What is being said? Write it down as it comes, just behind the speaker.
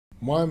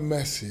My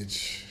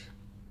message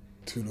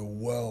to the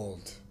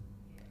world,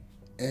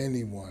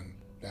 anyone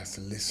that's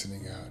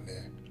listening out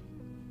there,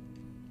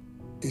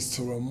 is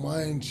to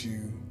remind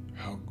you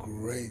how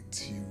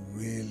great you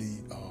really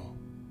are.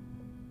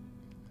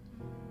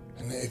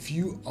 And that if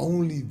you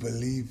only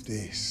believe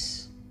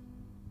this,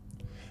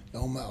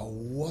 no matter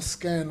what's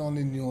going on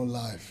in your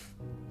life,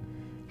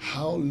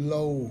 how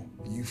low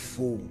you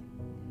fall,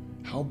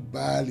 how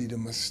badly the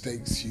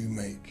mistakes you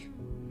make,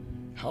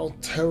 how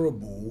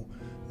terrible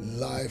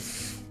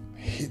life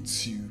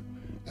hits you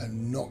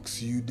and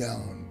knocks you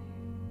down,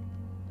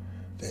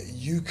 that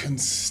you can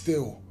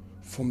still,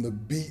 from the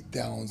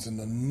beatdowns and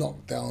the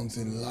knockdowns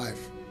in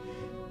life,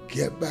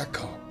 get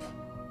back up,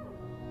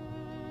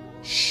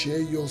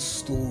 share your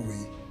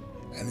story,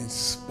 and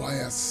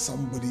inspire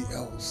somebody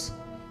else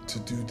to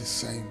do the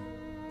same.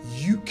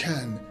 You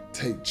can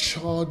take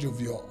charge of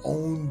your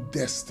own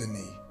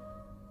destiny.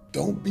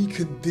 Don't be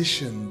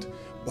conditioned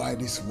by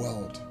this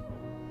world,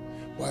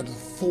 by the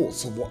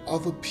thoughts of what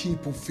other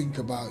people think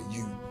about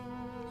you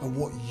and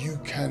what you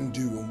can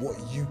do and what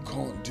you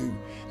can't do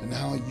and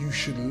how you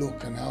should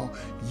look and how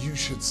you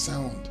should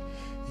sound.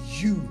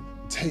 You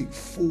take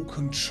full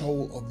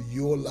control of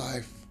your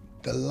life.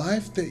 The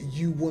life that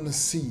you want to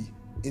see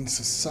in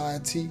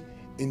society,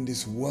 in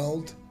this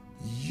world,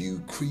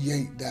 you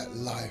create that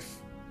life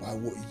by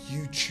what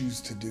you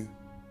choose to do.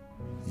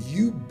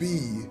 You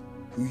be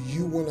who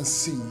you want to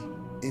see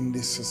in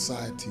this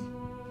society,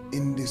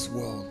 in this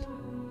world.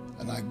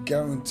 And I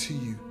guarantee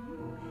you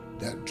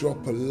that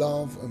drop of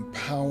love and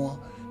power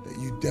that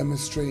you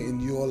demonstrate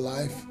in your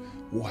life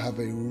will have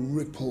a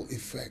ripple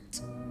effect.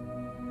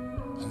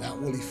 And that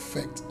will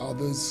affect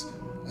others,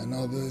 and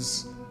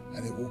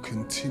it will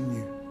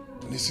continue.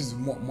 And this is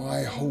what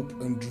my hope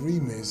and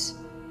dream is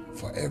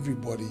for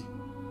everybody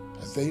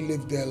as they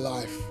live their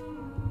life,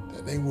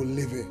 that they will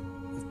live it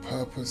with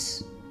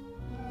purpose,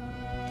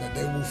 that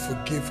they will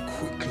forgive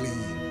quickly,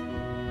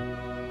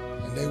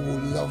 and they will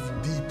love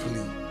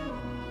deeply,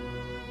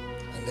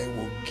 and they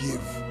will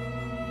give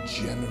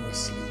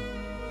generously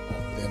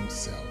of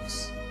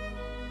themselves.